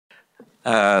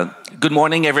Good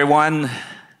morning, everyone.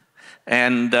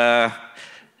 And the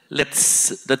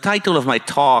title of my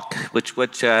talk, which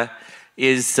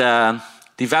is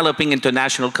Developing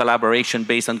International Collaboration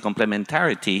Based on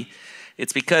Complementarity,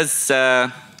 it's because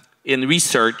in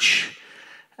research,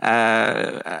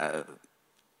 a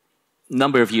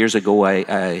number of years ago,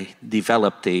 I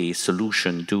developed a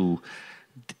solution to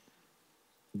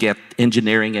get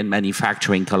engineering and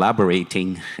manufacturing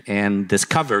collaborating, and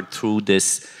discovered through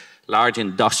this large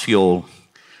industrial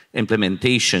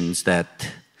implementations that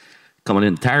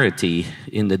complementarity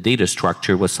in the data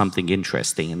structure was something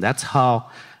interesting. And that's how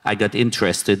I got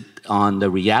interested on the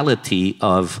reality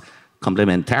of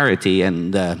complementarity.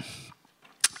 And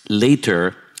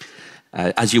later,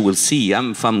 as you will see,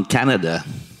 I'm from Canada.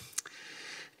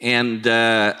 And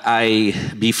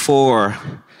before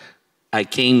I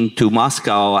came to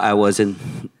Moscow, I was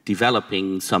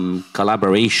developing some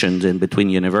collaborations in between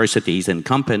universities and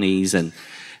companies, and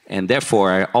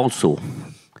therefore I also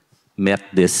met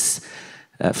this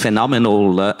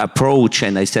phenomenal approach,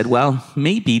 and I said, well,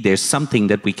 maybe there's something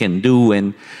that we can do,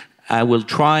 and I will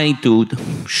try to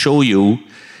show you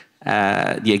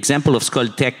the example of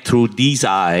Skolkovo through these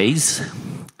eyes,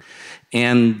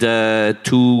 and so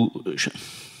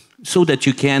that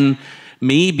you can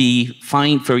maybe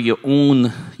find for your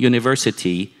own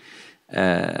university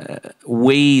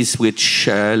ways which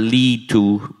lead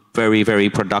to very, very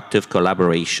productive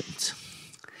collaborations.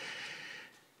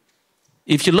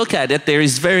 If you look at it, there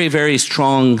is very, very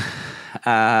strong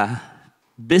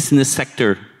business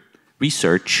sector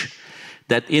research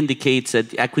that indicates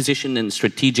that acquisition and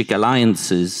strategic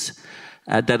alliances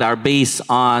that are based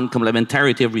on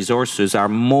complementarity of resources are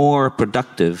more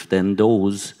productive than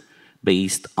those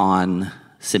based on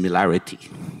similarity.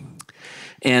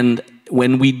 And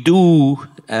when we do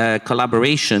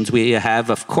collaborations, we have,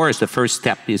 of course, the first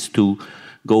step is to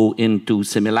go into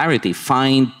similarity,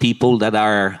 find people that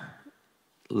are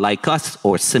like us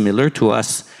or similar to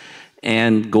us,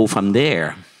 and go from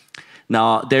there.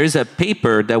 Now, there's a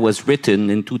paper that was written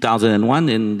in 2001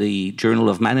 in the Journal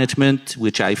of Management,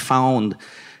 which I found,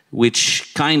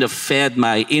 which kind of fed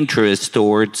my interest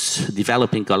towards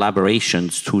developing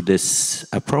collaborations through this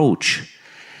approach.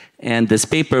 And this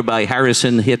paper by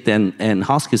Harrison, Hitt, and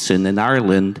Hoskinson in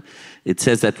Ireland, it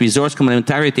says that resource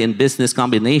complementarity and business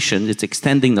combination is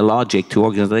extending the logic to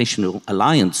organizational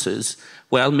alliances.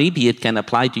 Well, maybe it can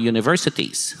apply to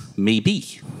universities,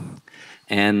 maybe.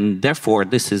 And therefore,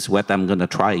 this is what I'm going to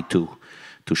try to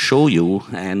show you.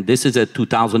 And this is a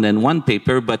 2001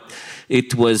 paper, but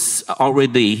it was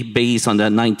already based on the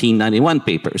 1991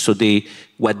 paper. So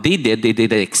what they did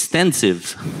an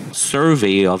extensive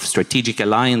survey of strategic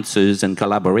alliances and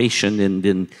collaboration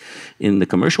in the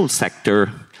commercial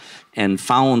sector, and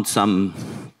found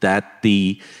that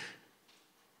the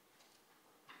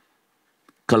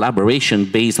collaboration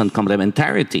based on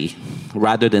complementarity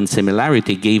rather than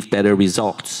similarity gave better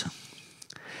results.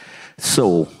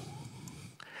 So,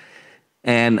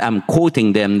 and I'm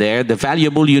quoting them there, the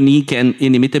valuable, unique, and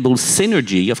inimitable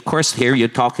synergy. Of course, here you're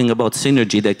talking about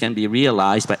synergy that can be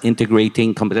realized by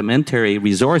integrating complementary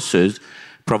resources,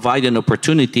 provide an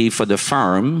opportunity for the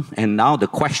firm. And now the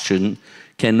question,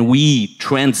 can we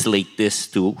translate this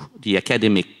to the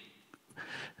academic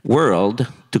world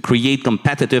to create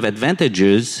competitive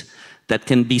advantages that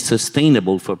can be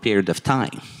sustainable for a period of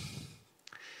time?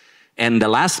 And the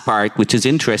last part, which is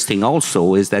interesting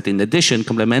also, is that in addition,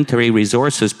 complementary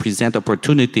resources present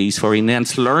opportunities for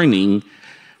enhanced learning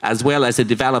as well as the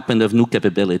development of new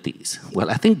capabilities.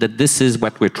 Well, I think that this is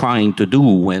what we're trying to do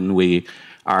when we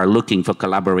are looking for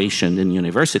collaboration in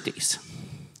universities.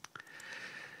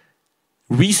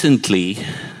 Recently,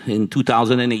 in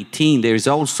 2018, there's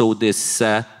also this,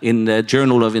 in the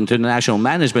Journal of International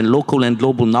Management, Local and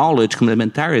Global Knowledge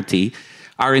Complementarity,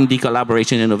 R&D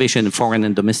Collaboration, Innovation in Foreign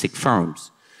and Domestic Firms.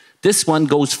 This one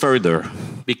goes further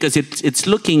because it's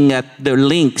looking at the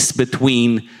links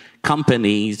between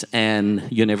companies and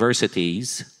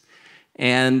universities.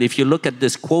 And if you look at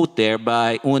this quote there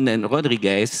by Un and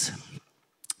Rodriguez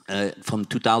from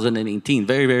 2018,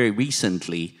 very, very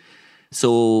recently.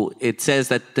 So it says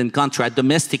that in contrast,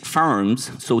 domestic firms,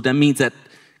 so that means that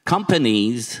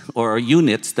companies or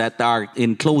units that are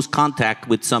in close contact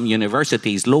with some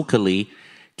universities locally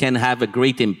can have a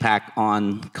great impact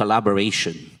on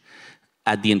collaboration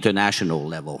at the international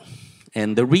level.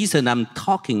 And the reason I'm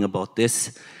talking about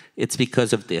this, it's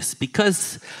because of this.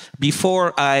 Because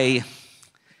before I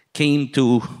came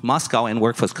to Moscow and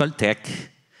worked for Skolkovo,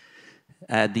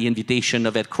 at the invitation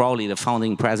of Ed Crowley, the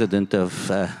founding president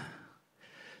of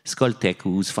Skolkovo,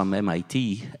 who's from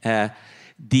MIT,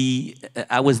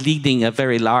 I was leading a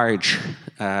very large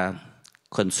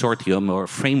consortium or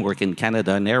framework in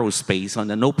Canada in aerospace on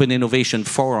an open innovation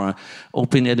forum,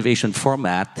 open innovation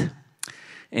format.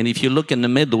 And if you look in the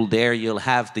middle there, you'll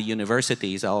have the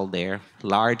universities all there,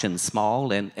 large and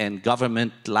small, and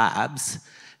government labs.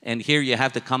 And here you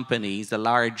have the companies, the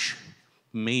large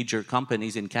major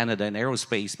companies in Canada in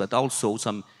aerospace, but also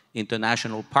some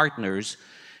international partners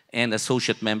and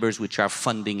associate members, which are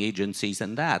funding agencies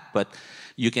and that. But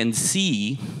you can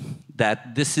see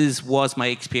that this was my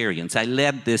experience. I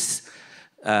led this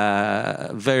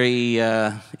very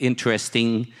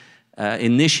interesting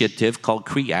initiative called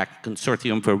CREAC,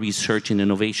 Consortium for Research and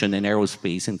Innovation in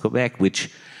Aerospace in Quebec, which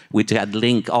had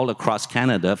link all across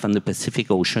Canada from the Pacific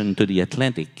Ocean to the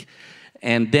Atlantic.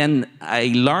 And then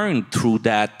I learned through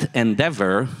that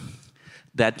endeavor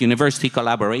that university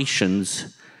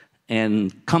collaborations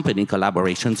and company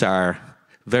collaborations are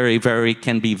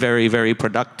can be very, very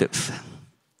productive.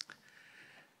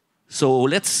 So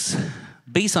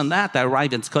based on that, I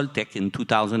arrived at Skoltech in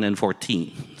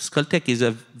 2014. Skoltech is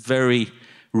a very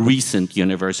recent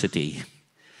university.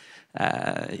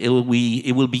 It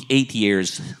will be 8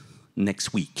 years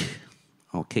next week.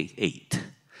 Okay, 8.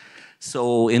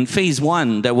 So in phase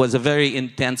 1, there was a very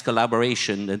intense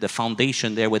collaboration at the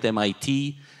foundation there with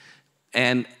MIT.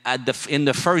 And in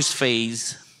the first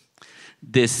phase,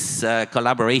 this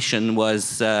collaboration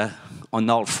was on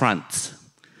all fronts.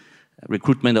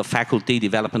 Recruitment of faculty,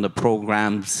 development of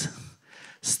programs,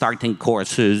 starting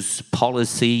courses,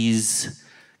 policies,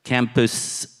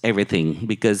 campus, everything.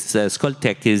 Because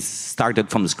Skoltech is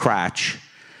started from scratch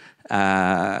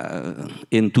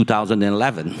in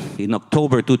 2011. In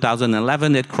October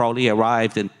 2011, Ed Crowley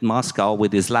arrived in Moscow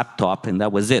with his laptop, and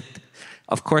that was it.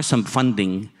 Of course, some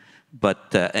funding,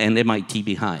 but and MIT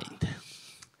behind.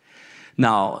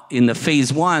 Now, in the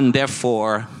phase 1,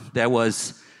 therefore, there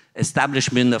was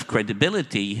establishment of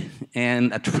credibility,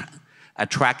 and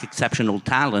attract exceptional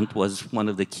talent was one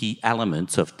of the key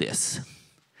elements of this.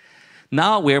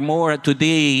 Now we're more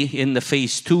today in the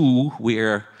phase 2,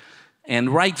 and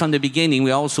right from the beginning,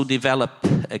 we also developed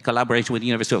a collaboration with the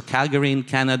University of Calgary in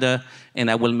Canada,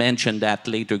 and I will mention that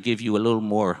later, give you a little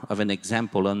more of an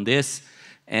example on this.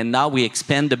 And now we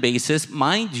expand the basis.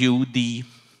 Mind you,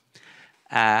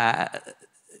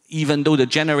 even though the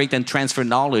generate and transfer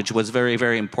knowledge was very,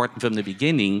 very important from the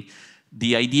beginning,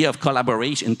 the idea of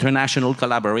collaboration, international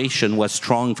collaboration, was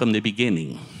strong from the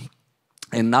beginning.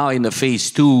 And now in the phase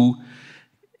 2,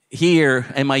 here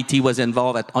MIT was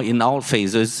involved in all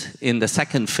phases. In the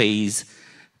second phase,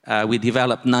 we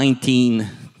developed 19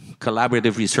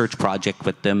 collaborative research projects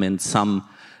with them, and some,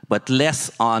 but less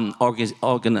on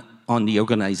the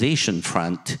organization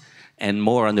front and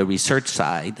more on the research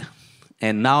side.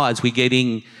 And now as we're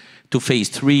getting to phase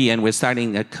 3 and we're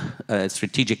starting a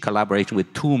strategic collaboration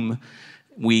with TUM,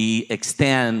 we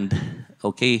extend,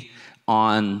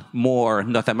 on more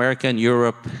North America and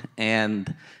Europe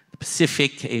and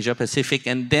Pacific, Asia Pacific,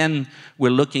 and then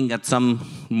we're looking at some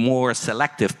more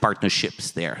selective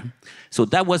partnerships there. So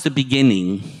that was the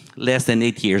beginning, less than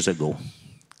 8 years ago.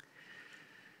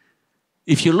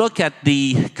 If you look at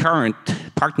the current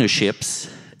partnerships,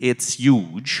 it's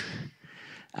huge.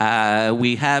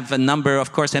 We have a number,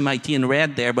 of course, MIT in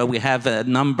red there, but we have a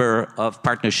number of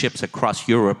partnerships across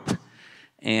Europe.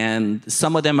 And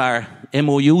some of them are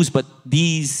MOUs, but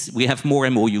we have more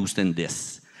MOUs than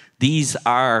this. These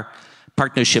are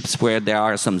partnerships where there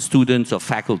are some students or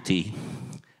faculty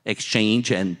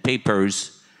exchange and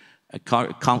papers,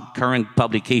 current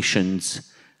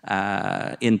publications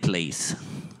in place.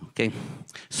 Okay?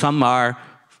 Some are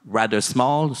rather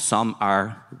small, some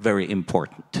are very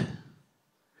important.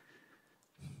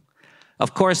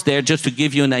 Of course, there, just to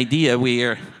give you an idea,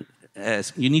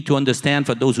 you need to understand,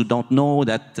 for those who don't know,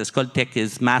 that Skoltech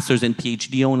is master's and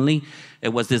PhD only.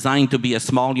 It was designed to be a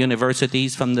small university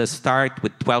from the start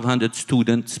with 1,200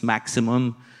 students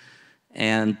maximum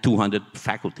and 200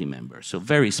 faculty members. So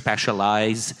very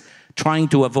specialized, trying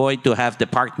to avoid to have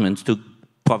departments to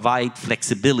provide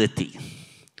flexibility.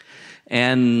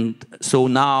 And so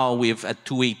now we've at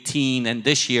 218, and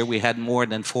this year we had more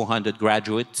than 400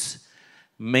 graduates,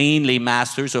 mainly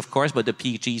masters, of course, but the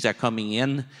PhDs are coming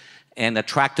in, and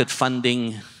attracted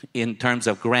funding in terms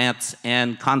of grants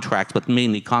and contracts, but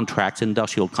mainly contracts,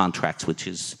 industrial contracts, which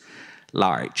is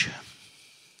large.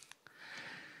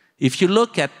 If you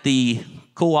look at the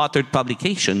co-authored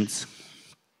publications,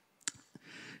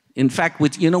 in fact,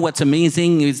 you know what's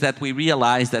amazing is that we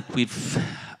realize that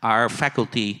our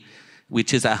faculty,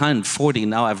 which is 140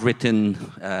 now, have written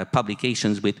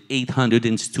publications with 800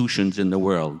 institutions in the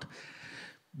world.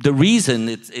 The reason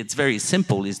it's very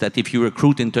simple is that if you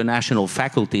recruit international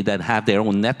faculty that have their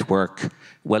own network,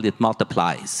 well, it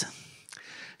multiplies.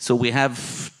 So we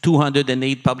have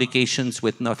 208 publications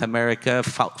with North America,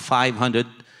 500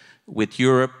 with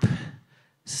Europe,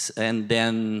 and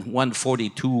then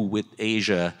 142 with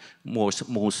Asia,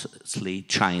 mostly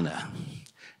China.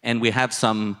 And we have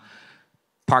some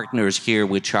partners here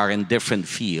which are in different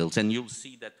fields, and you'll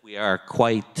see that we are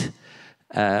quite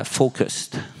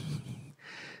focused.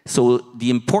 So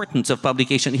the importance of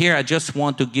publication here, I just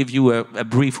want to give you a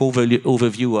brief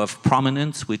overview of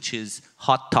prominence, which is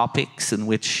hot topics in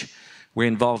which we're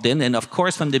involved in. And of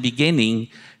course, from the beginning,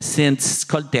 since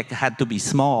Skoltech had to be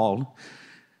small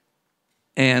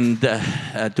and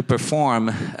to perform,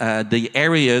 the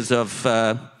areas of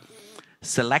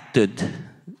selected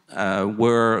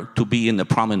were to be in the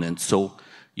prominence. So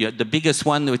the biggest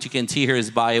one, which you can see here, is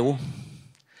bio.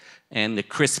 And the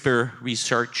CRISPR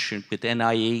research with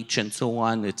NIH and so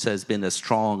on, it has been a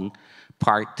strong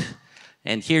part.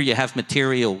 And here you have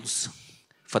materials,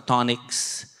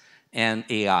 photonics, and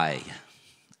AI,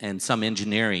 and some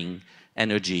engineering,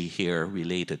 energy here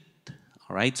related.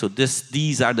 All right, so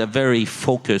these are the very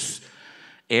focused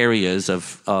areas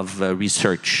of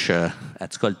research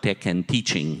at Skoltech and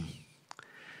teaching.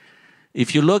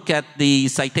 If you look at the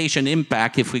citation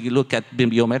impact, if we look at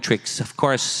bibliometrics, of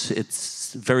course, it's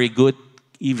very good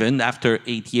even after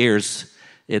 8 years.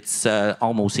 It's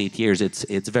almost 8 years.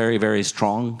 It's very, very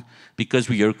strong because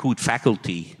we recruit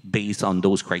faculty based on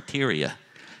those criteria.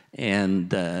 And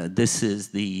this is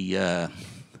the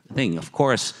thing. Of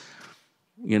course,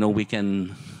 you know, we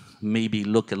can maybe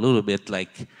look a little bit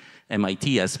like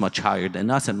MIT is much higher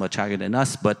than us and much higher than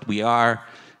us, but we are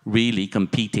really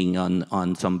competing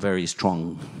on some very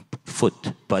strong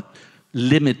foot, but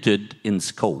limited in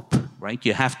scope, right?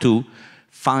 You have to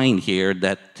find here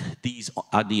that these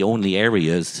are the only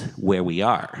areas where we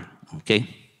are, okay?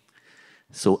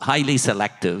 So highly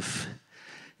selective.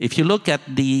 If you look at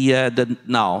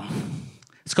now,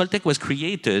 Skoltech was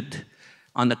created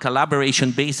on a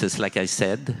collaboration basis, like I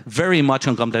said, very much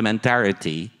on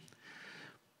complementarity.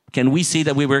 Can we say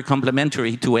that we were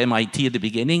complementary to MIT at the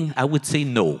beginning? I would say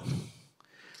no.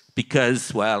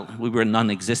 Because, well, we were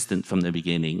non-existent from the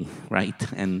beginning, right?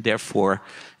 And therefore,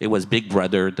 it was Big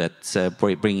Brother that's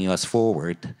bringing us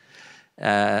forward.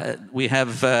 We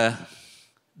have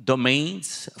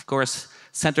domains, of course,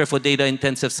 Center for Data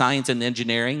Intensive Science and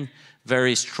Engineering,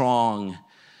 very strong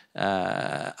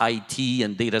IT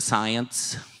and data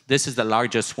science. This is the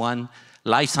largest one.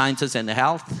 Life Sciences and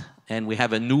Health, and we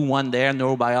have a new one there,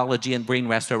 Neurobiology and Brain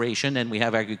Restoration, and we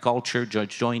have Agriculture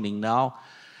joining now.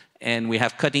 And we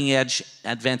have cutting-edge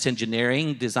advanced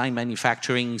engineering, design,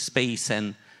 manufacturing, space,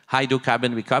 and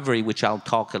hydrocarbon recovery, which I'll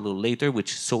talk a little later,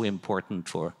 which is so important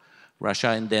for Russia.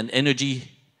 And then energy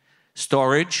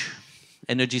storage,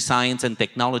 energy science and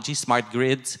technology, smart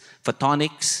grids,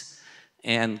 photonics,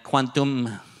 and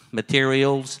quantum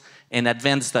materials, and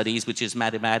advanced studies, which is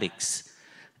mathematics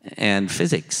and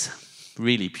physics,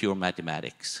 really pure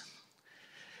mathematics.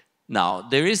 Now,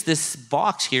 there is this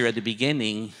box here at the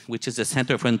beginning, which is the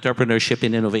Center for Entrepreneurship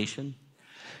and Innovation.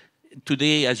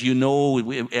 Today, as you know,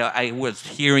 I was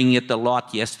hearing it a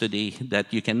lot yesterday,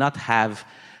 that you cannot have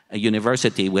a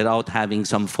university without having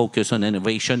some focus on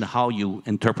innovation, how you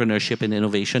entrepreneurship and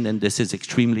innovation, and this is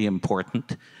extremely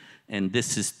important. And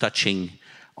this is touching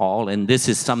all, and this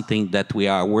is something that we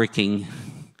are working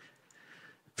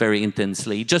very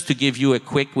intensely. Just to give you a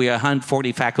quick, we are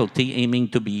 140 faculty, aiming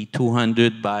to be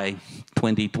 200 by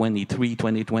 2023,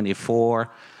 2024.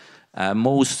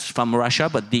 Most from Russia,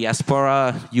 but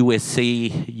diaspora, USA,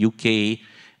 UK,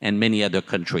 and many other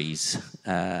countries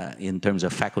in terms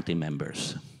of faculty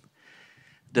members.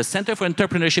 The Center for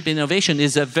Entrepreneurship and Innovation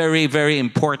is a very, very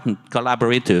important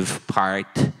collaborative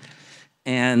part.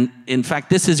 And in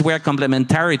fact, this is where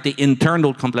complementarity,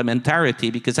 internal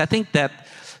complementarity, because I think that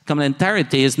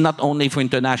complementarity is not only for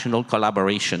international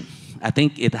collaboration. I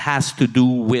think it has to do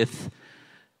with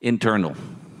internal,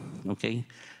 okay?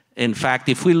 In fact,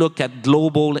 if we look at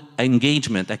global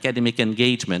engagement, academic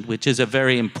engagement, which is a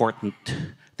very important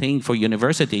thing for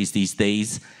universities these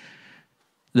days,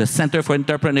 the Center for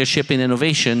Entrepreneurship and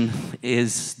Innovation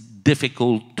is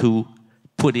difficult to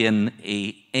put in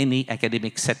any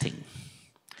academic setting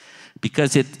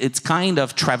because it's kind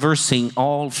of traversing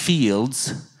all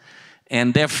fields,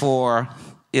 and therefore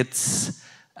it's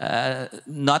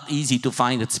not easy to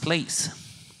find its place.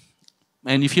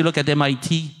 And if you look at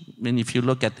MIT, and if you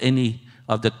look at any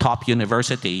of the top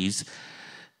universities,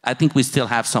 I think we still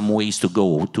have some ways to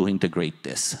go to integrate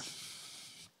this.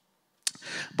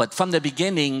 But from the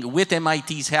beginning, with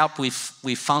MIT's help, we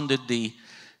founded the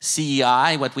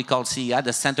CEI, what we call CEI,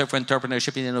 the Center for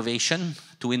Entrepreneurship and Innovation,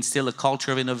 to instill a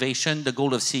culture of innovation. The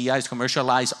goal of CEI is to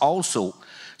commercialize also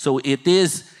So it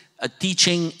is a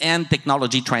teaching and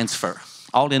technology transfer,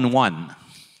 all in one.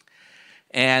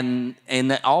 And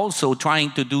also trying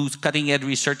to do cutting-edge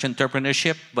research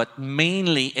entrepreneurship, but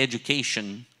mainly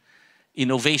education,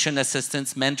 innovation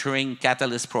assistance, mentoring,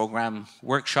 catalyst program,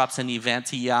 workshops and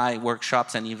events, EI,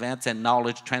 workshops and events, and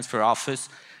knowledge transfer office,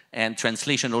 and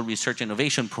translational research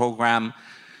innovation program,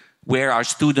 where our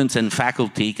students and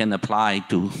faculty can apply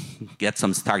to get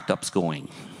some startups going.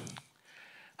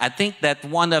 I think that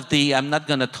one of the, I'm not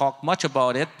going to talk much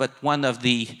about it, but one of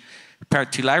the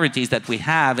particularities that we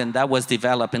have, and that was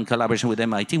developed in collaboration with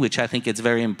MIT, which I think is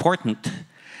very important,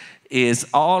 is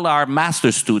all our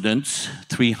master students,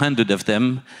 300 of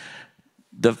them,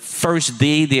 the first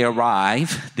day they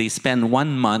arrive, they spend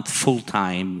 1 month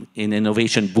full-time in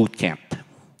innovation boot camp.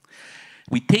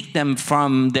 We take them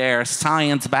from their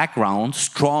science background,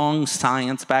 strong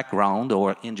science background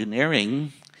or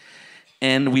engineering,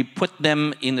 and we put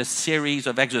them in a series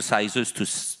of exercises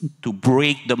to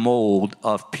break the mold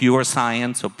of pure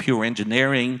science or pure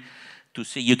engineering, to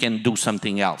see you can do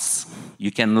something else.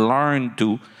 You can learn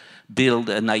to build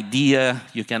an idea,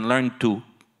 you can learn to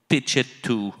pitch it,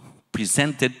 to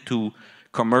present it to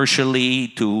commercially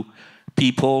to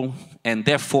people, and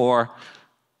therefore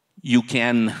you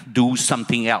can do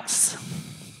something else.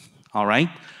 All right?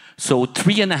 So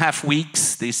 3.5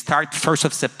 weeks, they start 1st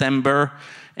of September,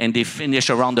 and they finish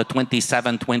around the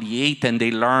 27th, 28th, and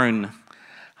they learn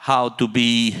how to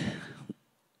be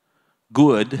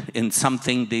good in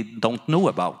something they don't know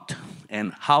about,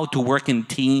 and how to work in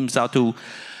teams, how to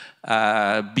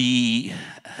be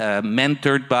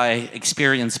mentored by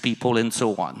experienced people, and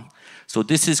so on. So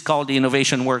this is called the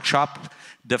Innovation Workshop.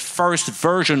 The first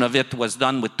version of it was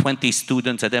done with 20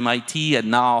 students at MIT, and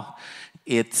now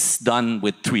it's done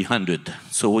with 300.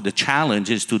 So the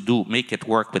challenge is to make it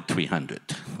work with 300,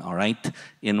 all right,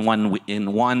 in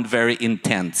one very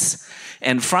intense.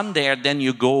 And from there, then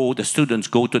the students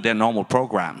go to their normal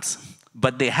programs.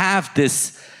 But they have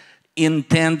this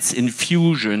intense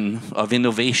infusion of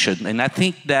innovation. And I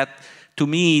think that, to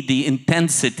me, the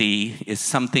intensity is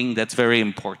something that's very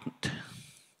important.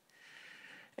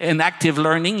 And active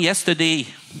learning, yesterday,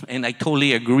 and I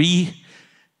totally agree,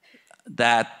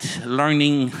 that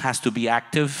learning has to be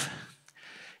active,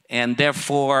 and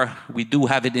therefore we do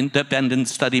have an independent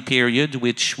study period,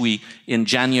 which we, in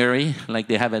January, like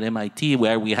they have at MIT,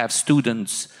 where we have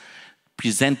students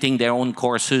presenting their own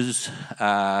courses,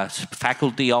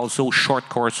 faculty also short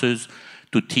courses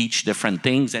to teach different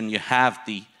things, and you have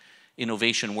the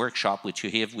innovation workshop, which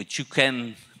you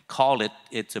can call it,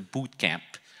 it's a boot camp,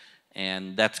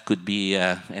 and that could be,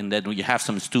 and then you have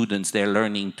some students there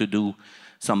learning to do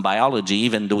some biology,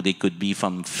 even though they could be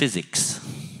from physics.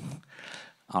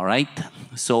 All right?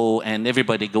 So, and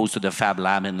everybody goes to the Fab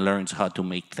Lab and learns how to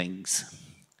make things.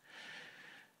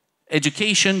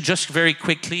 Education, just very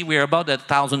quickly, we're about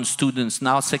 1,000 students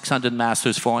now, 600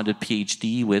 masters, 400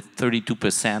 PhD, with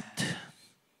 32%.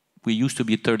 We used to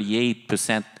be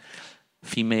 38%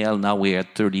 female, now we're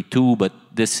at 32, but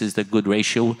this is the good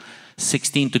ratio.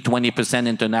 16 to 20%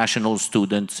 international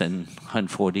students, and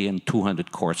 140 and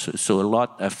 200 courses. So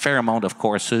a fair amount of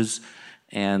courses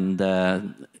and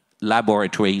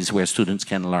laboratories where students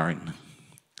can learn.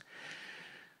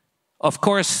 Of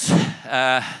course,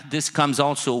 this comes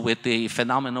also with a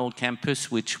phenomenal campus,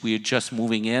 which we're just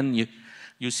moving in.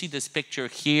 You see this picture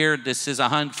here. This is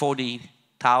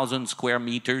 140,000 square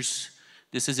meters.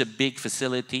 This is a big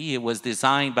facility. It was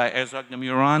designed by Herzog de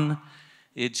Meuron.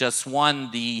 It just won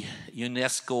the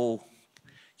UNESCO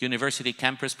University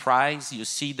Campus Prize. You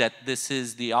see that this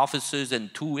is the offices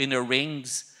and 2 inner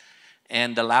rings,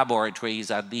 and the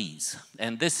laboratories are these.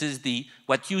 And this is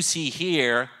what you see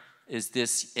here is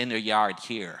this inner yard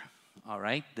here, all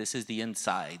right? This is the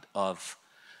inside of,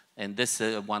 and this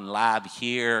is one lab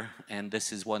here, and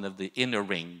this is one of the inner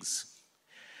rings.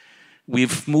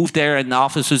 We've moved there in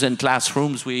offices and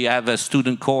classrooms. We have a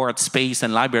student cohort space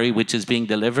and library which is being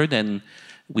delivered, and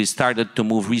we started to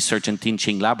move research and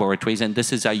teaching laboratories, and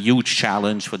this is a huge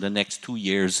challenge for the next 2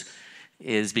 years,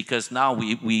 is because now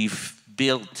we've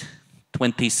built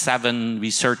 27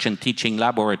 research and teaching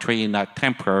laboratory in our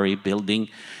temporary building,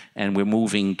 and we're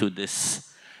moving to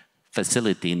this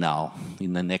facility now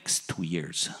in the next 2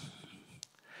 years.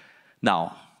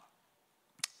 Now,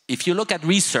 if you look at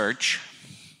research,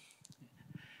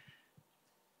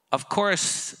 of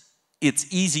course, it's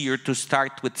easier to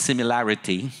start with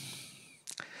similarity,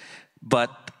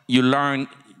 but you learn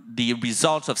the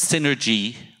results of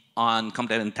synergy on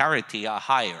complementarity are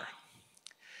higher.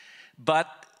 But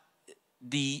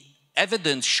the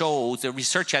evidence shows, the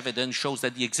research evidence shows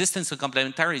that the existence of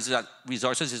complementary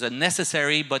resources is a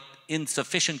necessary but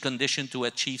insufficient condition to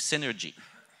achieve synergy.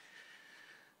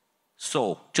 So,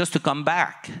 just to come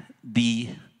back, the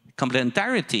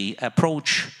complementarity approach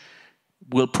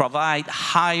will provide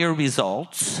higher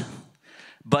results,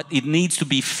 but it needs to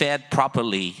be fed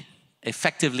properly,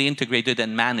 effectively integrated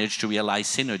and managed to realize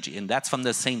synergy, and that's from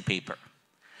the same paper.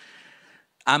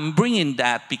 I'm bringing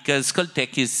that because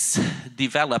Skoltech is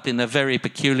developed in a very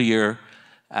peculiar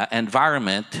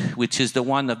environment, which is the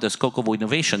one of the Skolkovo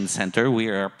Innovation Center. We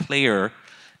are a player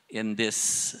in this.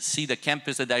 See, the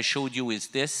campus that I showed you is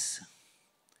this.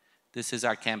 This is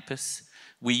our campus.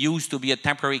 We used to be a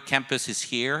temporary campus is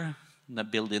here, in the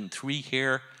building 3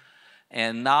 here.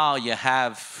 And now you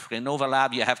have Renova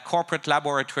Lab, you have corporate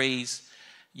laboratories,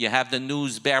 you have the new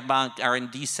Sberbank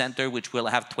R&D Center, which will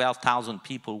have 12,000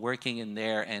 people working in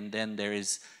there, and then there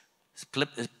is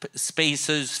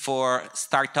spaces for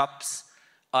startups,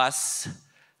 us,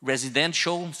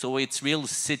 residential, so it's real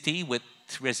city with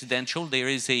residential. There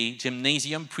is a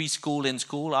gymnasium, preschool and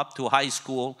school, up to high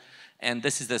school, and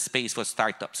this is the space for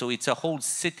startups. So it's a whole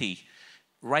city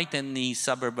right in the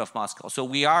suburb of Moscow. So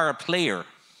we are a player.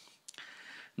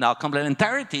 Now,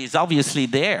 complementarity is obviously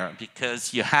there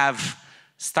because you have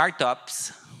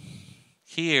startups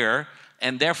here,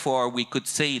 and therefore we could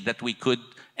say that we could,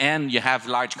 and you have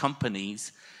large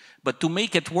companies. But to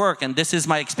make it work, and this is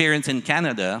my experience in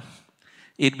Canada,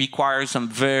 it requires some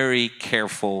very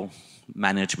careful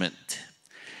management.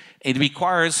 It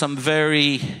requires some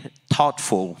very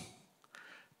thoughtful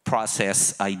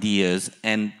process ideas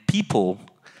and people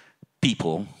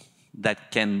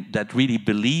that really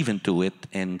believe into it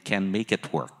and can make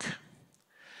it work.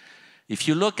 If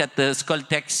you look at the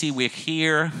Skoltech, we're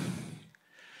here.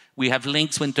 We have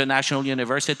links with international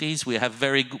universities. We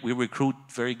recruit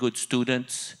very good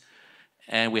students,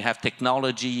 and we have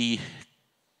technology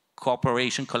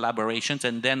cooperation, collaborations,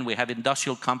 and then we have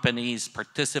industrial companies,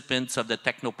 participants of the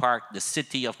Technopark, the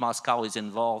city of Moscow is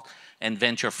involved, and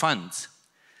venture funds.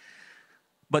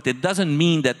 But it doesn't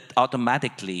mean that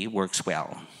automatically works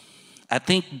well. I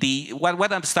think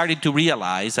what I'm starting to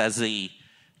realize as a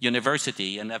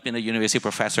university, and I've been a university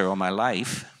professor all my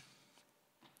life,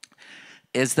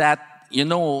 is that, you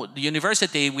know, the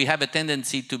university, we have a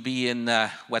tendency to be in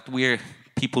what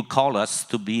people call us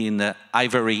to be in the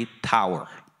ivory tower,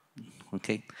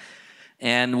 okay?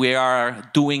 And we are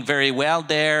doing very well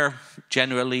there.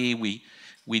 Generally,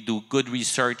 we do good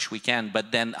research, we can,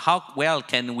 but then how well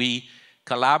can we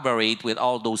collaborate with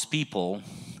all those people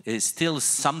is still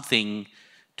something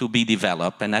to be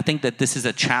developed. And I think that this is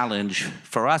a challenge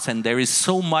for us, and there is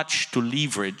so much to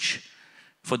leverage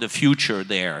for the future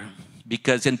there.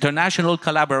 Because international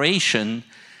collaboration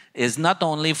is not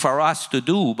only for us to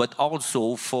do, but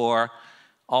also for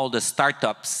all the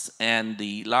startups and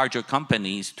the larger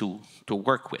companies to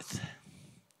work with.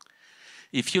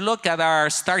 If you look at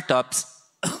our startups,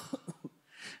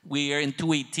 we are in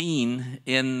 2018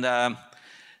 in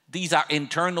these are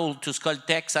internal to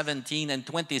Skoltech, 17 and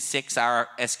 26 are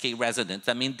SK residents.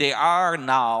 I mean, they are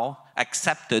now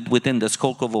accepted within the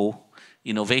Skolkovo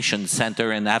Innovation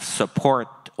Center and have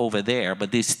support over there,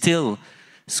 but they're still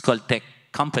Skoltech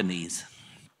companies.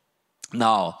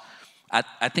 Now,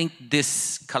 I think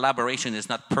this collaboration is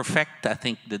not perfect. I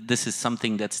think that this is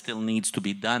something that still needs to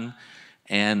be done,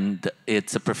 and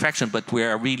it's a perfection, but we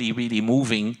are really, really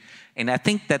moving. And I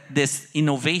think that this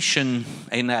innovation,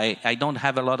 and I don't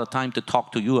have a lot of time to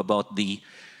talk to you about the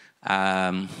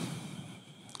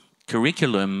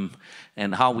curriculum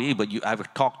and how I will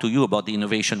talk to you about the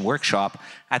innovation workshop.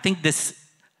 I think this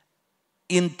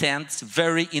intense,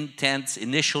 very intense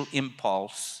initial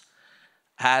impulse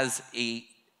has a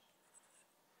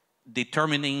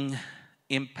determining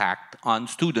impact on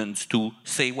students to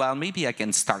say, well, maybe I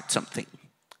can start something.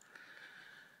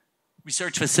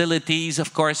 Research facilities,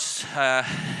 of course,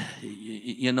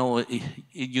 you know,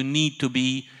 you need to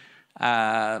be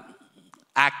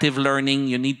active learning.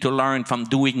 You need to learn from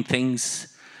doing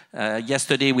things.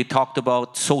 Yesterday we talked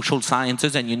about social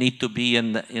sciences, and you need to be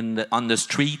on the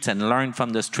streets and learn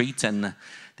from the streets and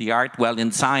the art. Well,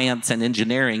 in science and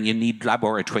engineering, you need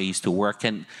laboratories to work,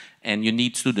 and you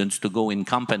need students to go in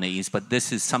companies. But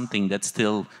this is something that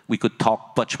still we could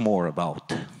talk much more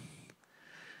about.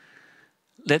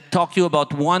 Let's talk to you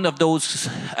about one of those.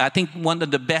 I think one of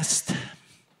the best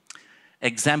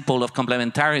example of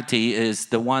complementarity is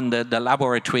the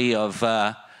laboratory of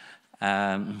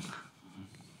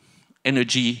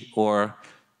energy or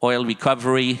oil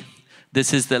recovery.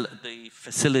 This is the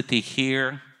facility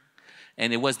here,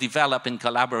 and it was developed in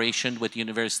collaboration with the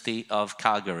University of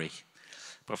Calgary.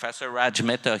 Professor Raj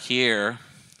Mehta here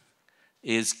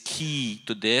is key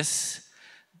to this.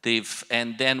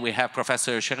 And then we have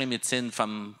Professor Sheremetsin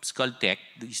from Skoltech.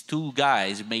 These two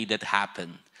guys made it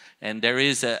happen. And there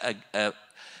is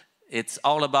it's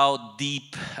all about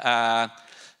deep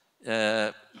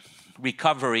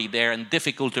recovery there and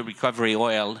difficult to recovery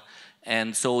oil.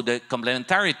 And so the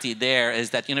complementarity there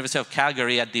is that University of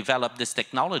Calgary had developed this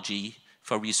technology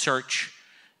for research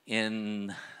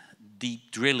in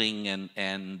deep drilling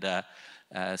and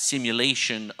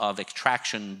simulation of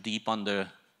extraction deep under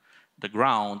the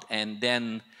ground. And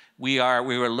then we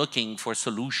were looking for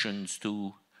solutions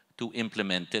to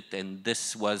implement it. And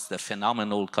this was the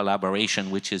phenomenal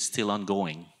collaboration, which is still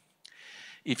ongoing.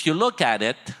 If you look at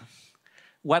it,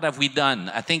 what have we done?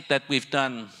 I think that we've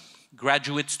done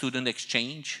graduate student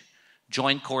exchange,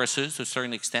 joint courses to a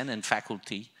certain extent, and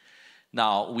faculty.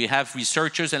 Now, we have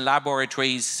researchers and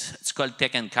laboratories,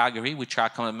 Skoltech and Calgary, which are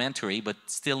complementary, but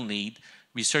still need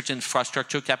research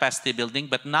infrastructure, capacity building.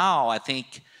 But now, I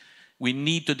think we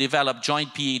need to develop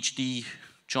joint PhD,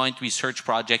 joint research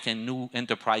project, and new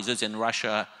enterprises in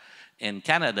Russia and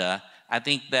Canada. I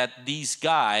think that these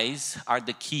guys are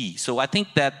the key. So I think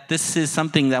that this is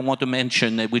something that I want to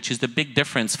mention, which is the big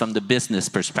difference from the business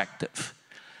perspective.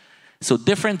 So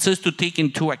differences to take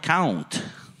into account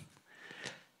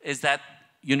is that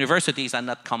universities are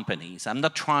not companies. I'm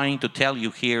not trying to tell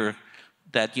you here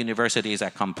that universities are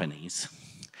companies.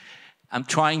 I'm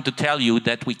trying to tell you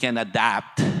that we can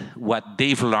adapt what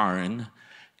they've learned,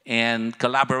 and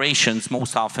collaborations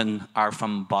most often are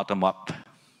from bottom up,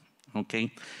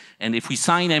 okay? And if we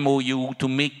sign MOU to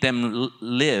make them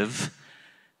live,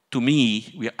 to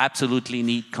me, we absolutely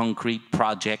need concrete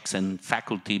projects and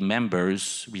faculty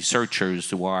members, researchers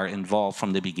who are involved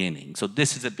from the beginning. So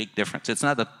this is a big difference. It's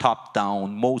not a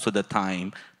top-down, most of the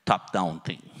time, top-down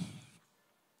thing.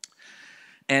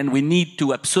 And we need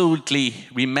to absolutely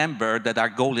remember that our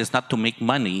goal is not to make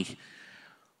money,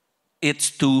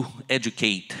 it's to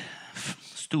educate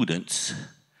students,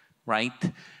 right?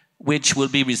 Which will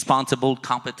be responsible,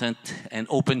 competent, and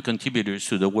open contributors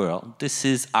to the world. This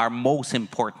is our most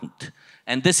important.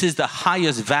 And this is the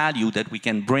highest value that we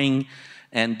can bring,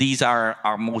 and these are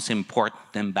our most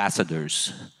important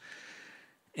ambassadors.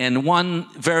 And one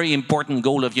very important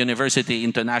goal of university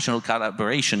international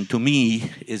collaboration, to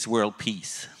me, is world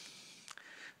peace.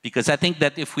 Because I think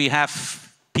that if we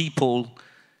have people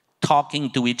talking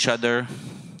to each other,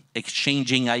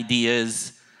 exchanging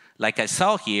ideas, like I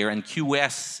saw here, and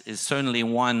QS is certainly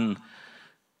one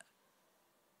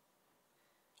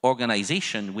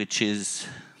organization which is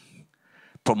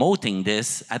promoting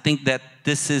this. I think that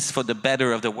this is for the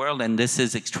better of the world, and this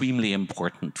is extremely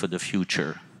important for the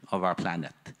future of our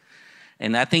planet.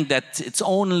 And I think that it's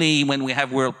only when we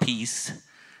have world peace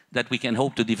that we can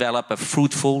hope to develop a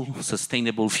fruitful,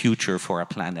 sustainable future for our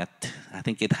planet. I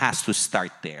think it has to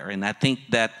start there. And I think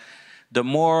that the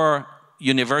more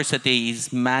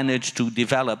universities manage to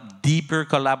develop deeper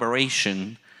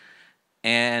collaboration,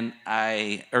 and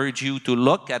I urge you to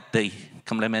look at the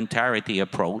complementarity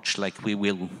approach like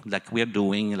we're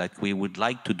doing, like we would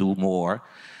like to do more,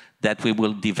 that we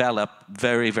will develop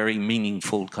very, very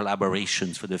meaningful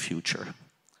collaborations for the future.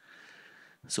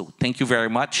 So thank you very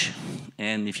much,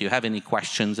 and if you have any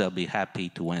questions, I'll be happy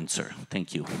to answer.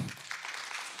 Thank you.